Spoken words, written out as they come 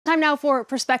Time now for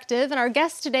Perspective, and our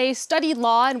guest today studied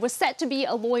law and was set to be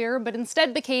a lawyer, but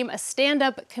instead became a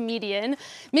stand-up comedian.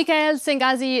 Michael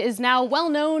Sengazi is now well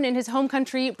known in his home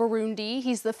country, Burundi.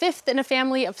 He's the fifth in a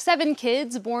family of 7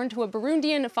 kids, born to a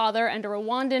Burundian father and a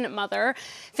Rwandan mother.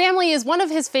 Family is one of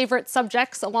his favorite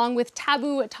subjects, along with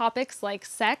taboo topics like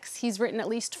sex. He's written at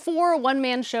least 4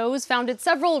 one-man shows, founded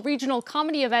several regional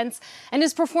comedy events, and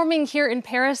is performing here in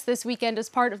Paris this weekend as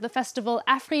part of the festival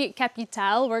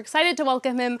Africapitales. We're excited to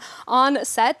welcome him on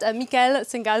set. Michael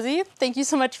Sengazi, thank you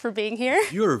so much for being here.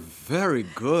 You're very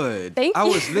good. Thank you. I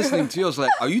was listening to you. I was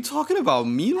like, are you talking about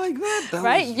me like that?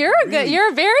 Right, you're good.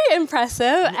 You're very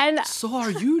impressive. And so are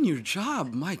you in your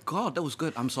job. My God, that was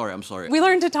good. I'm sorry. We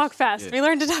learned to talk fast. Yeah. We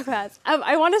learned to talk fast.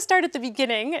 I want to start at the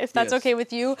beginning, if that's okay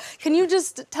with you. Can you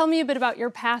just tell me a bit about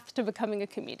your path to becoming a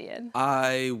comedian?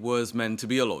 I was meant to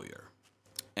be a lawyer.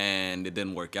 And it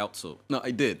didn't work out, so... No,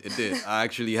 it did. I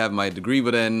actually have my degree,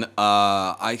 but then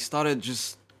I started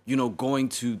just, going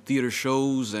to theater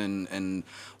shows, and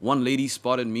one lady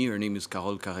spotted me. Her name is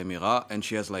Carole Caremera, and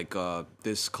she has,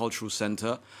 this cultural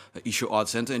center, Issue Art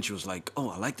Center, and she was like, oh,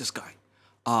 I like this guy.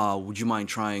 Would you mind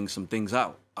trying some things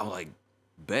out? I was like,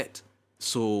 bet.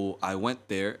 So I went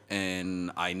there,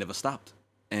 and I never stopped.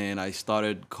 And I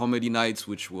started Comedy Nights,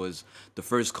 which was the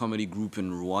first comedy group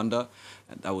in Rwanda.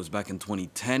 And that was back in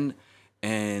 2010.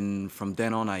 And from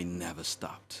then on, I never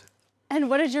stopped. And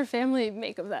what did your family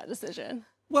make of that decision?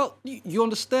 Well, you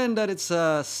understand that it's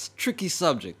a tricky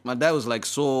subject. My dad was like,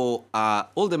 so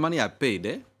all the money I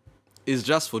paid is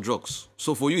just for jokes.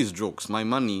 So for you, it's jokes. My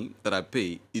money that I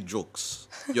pay is jokes.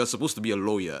 You're supposed to be a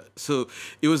lawyer. So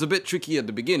it was a bit tricky at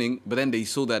the beginning, but then they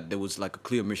saw that there was like a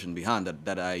clear mission behind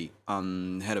that I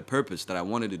had a purpose, that I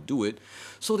wanted to do it.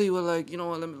 So they were like,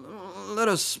 let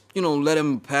us, let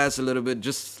him pass a little bit,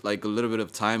 just like a little bit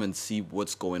of time and see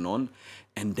what's going on.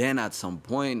 And then at some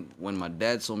point, when my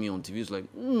dad saw me on TV, he was like,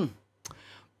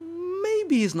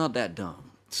 maybe he's not that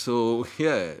dumb. So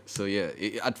yeah.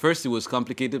 At first it was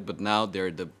complicated, but now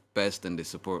they're the best and they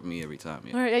support me every time.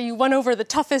 Yeah. All right, you won over the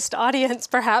toughest audience,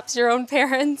 perhaps, your own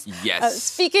parents. Yes.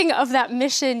 Speaking of that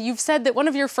mission, you've said that one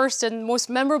of your first and most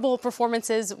memorable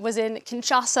performances was in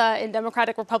Kinshasa in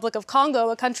Democratic Republic of Congo,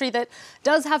 a country that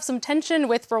does have some tension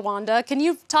with Rwanda. Can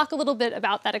you talk a little bit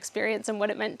about that experience and what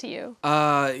it meant to you?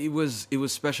 It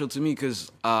was special to me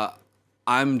because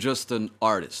I'm just an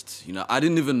artist, I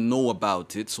didn't even know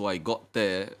about it, so I got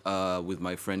there with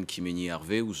my friend Kimenyi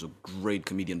Hervé, who's a great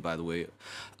comedian, by the way.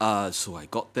 So I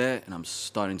got there, and I'm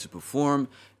starting to perform,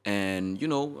 and,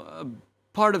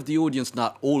 part of the audience,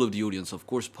 not all of the audience, of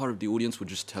course, part of the audience were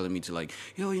just telling me to,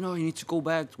 you need to go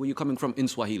back where you're coming from in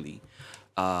Swahili.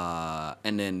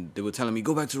 And then they were telling me,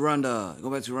 go back to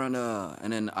Rwanda,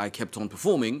 and then I kept on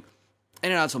performing,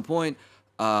 and then at some point,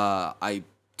 I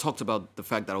talked about the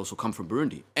fact that I also come from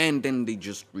Burundi, and then they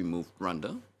just removed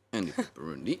Rwanda and they put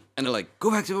Burundi, and they're like, go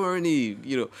back to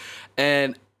Burundi,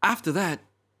 And after that,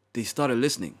 they started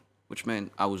listening, which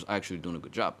meant I was actually doing a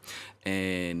good job.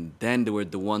 And then they were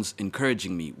the ones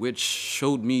encouraging me, which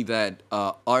showed me that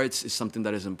arts is something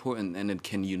that is important and it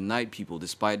can unite people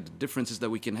despite the differences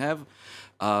that we can have,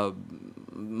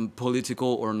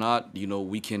 political or not.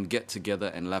 We can get together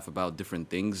and laugh about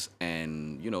different things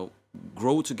and,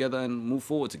 grow together and move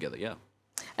forward together, yeah.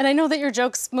 And I know that your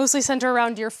jokes mostly center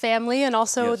around your family and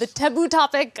also the taboo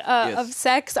topic of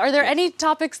sex. Are there any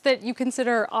topics that you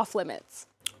consider off limits?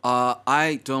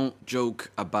 I don't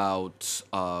joke about,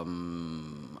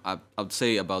 I would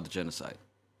say about the genocide.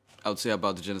 I would say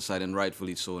about the genocide, and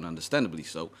rightfully so and understandably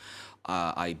so.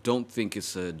 I don't think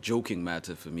it's a joking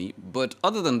matter for me, but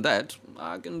other than that,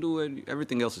 I can do it.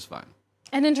 Everything else is fine.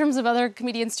 And in terms of other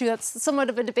comedians too, that's somewhat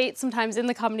of a debate sometimes in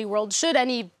the comedy world. Should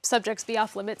any subjects be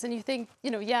off limits? And you think,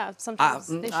 yeah, sometimes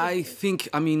they should. I think,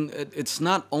 it's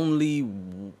not only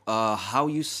how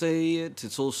you say it,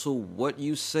 it's also what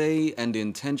you say and the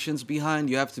intentions behind.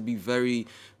 You have to be very,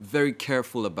 very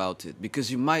careful about it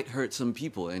because you might hurt some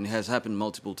people, and it has happened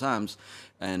multiple times.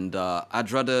 And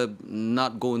I'd rather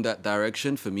not go in that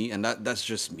direction for me, and that's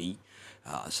just me.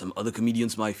 Some other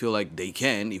comedians might feel like they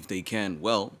can. If they can,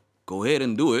 well, go ahead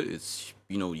and do it. It's,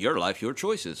 your life, your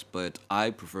choices. But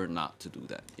I prefer not to do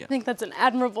that. Yeah. I think that's an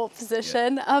admirable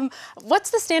position. Yeah.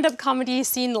 What's the stand-up comedy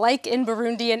scene like in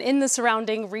Burundi and in the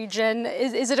surrounding region?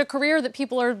 Is it a career that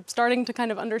people are starting to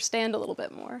kind of understand a little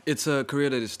bit more? It's a career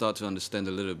that is starting to understand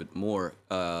a little bit more,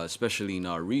 especially in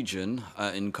our region.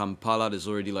 In Kampala, there's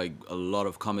already a lot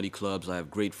of comedy clubs. I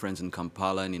have great friends in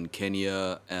Kampala and in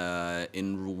Kenya.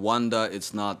 In Rwanda,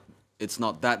 it's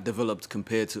not that developed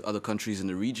compared to other countries in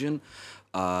the region.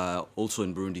 Also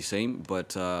in Burundi, same.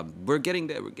 But we're getting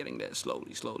there. We're getting there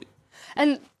slowly.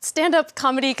 And stand-up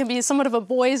comedy can be somewhat of a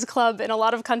boys' club in a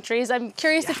lot of countries. I'm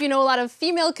curious if you know a lot of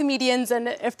female comedians and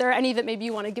if there are any that maybe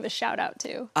you want to give a shout out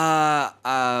to.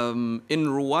 In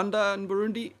Rwanda and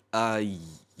Burundi,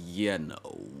 yeah,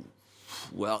 no.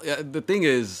 Well, yeah, the thing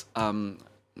is,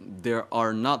 there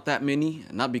are not that many,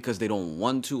 not because they don't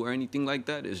want to or anything like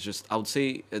that. It's just, I would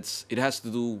say it has to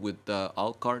do with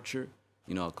our culture,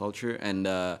 our culture. And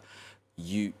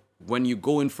when you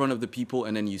go in front of the people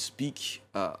and then you speak,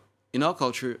 in our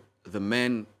culture, the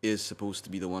man is supposed to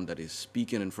be the one that is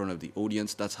speaking in front of the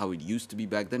audience. That's how it used to be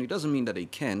back then. It doesn't mean that they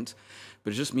can't,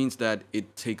 but it just means that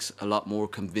it takes a lot more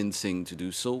convincing to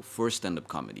do so for stand-up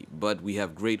comedy. But we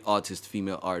have great artists,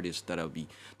 female artists that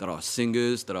are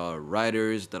singers, that are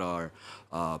writers, that are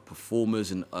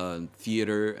performers in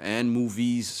theater and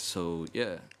movies. So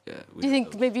yeah. Do you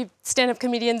think maybe stand-up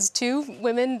comedians too,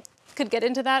 women, could get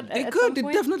into that? They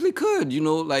definitely could.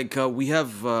 We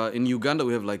have in Uganda,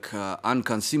 we have Anne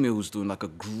Kansime, who's doing a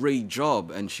great job,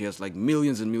 and she has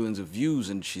millions and millions of views,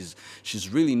 and she's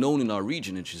really known in our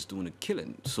region, and she's doing a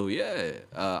killing. So yeah,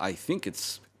 I think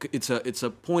it's a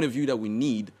point of view that we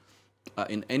need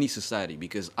in any society,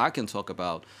 because I can talk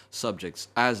about subjects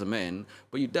as a man,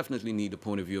 but you definitely need the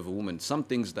point of view of a woman. Some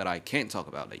things that I can't talk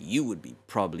about that you would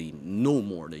probably know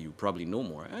more,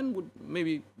 and would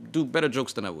maybe do better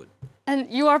jokes than I would.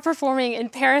 And you are performing in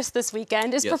Paris this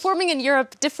weekend. Is performing in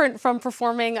Europe different from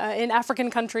performing in African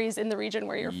countries in the region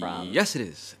where you're from? Yes, it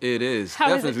is. It is. How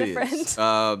definitely is it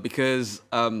different? Because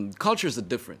cultures are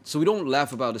different. So we don't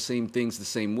laugh about the same things the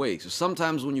same way. So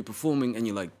sometimes when you're performing and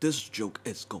you're like, this joke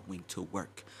is going to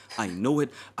work. I know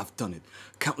it. I've done it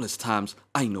countless times.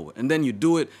 I know it. And then you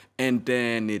do it and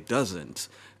then it doesn't.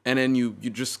 And then you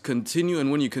just continue, and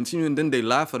when you continue, and then they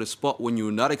laugh at a spot when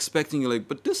you're not expecting, you're like,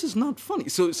 but this is not funny.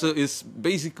 So it's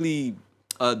basically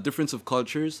a difference of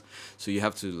cultures. So you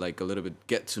have to a little bit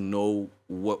get to know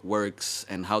what works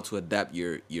and how to adapt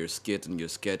your skit and your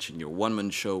sketch and your one-man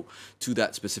show to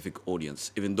that specific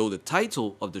audience. Even though the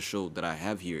title of the show that I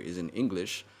have here is in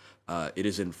English, it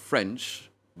is in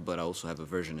French, but I also have a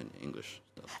version in English.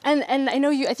 And I know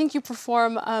I think you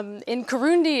perform in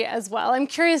Burundi as well. I'm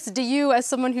curious, do you, as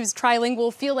someone who's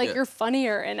trilingual, feel like you're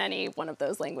funnier in any one of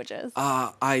those languages?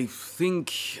 I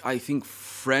think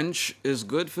French is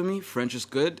good for me. French is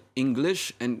good.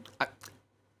 English, and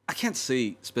I can't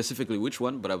say specifically which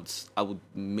one, but I would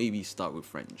maybe start with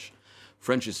French.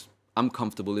 I'm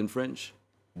comfortable in French,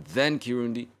 then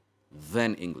Kirundi,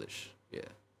 then English. Yeah.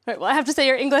 Right, well, I have to say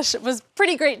your English was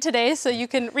pretty great today, so you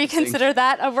can reconsider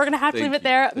that. We're going to have to leave it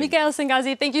there. Michael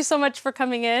Sengazi, thank you so much for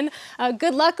coming in.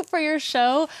 Good luck for your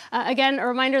show. Again, a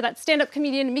reminder that stand-up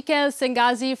comedian Michael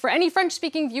Sengazi, for any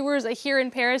French-speaking viewers here in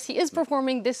Paris, he is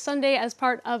performing this Sunday as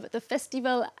part of the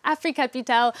festival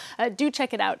Africapitales. Do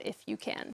check it out if you can.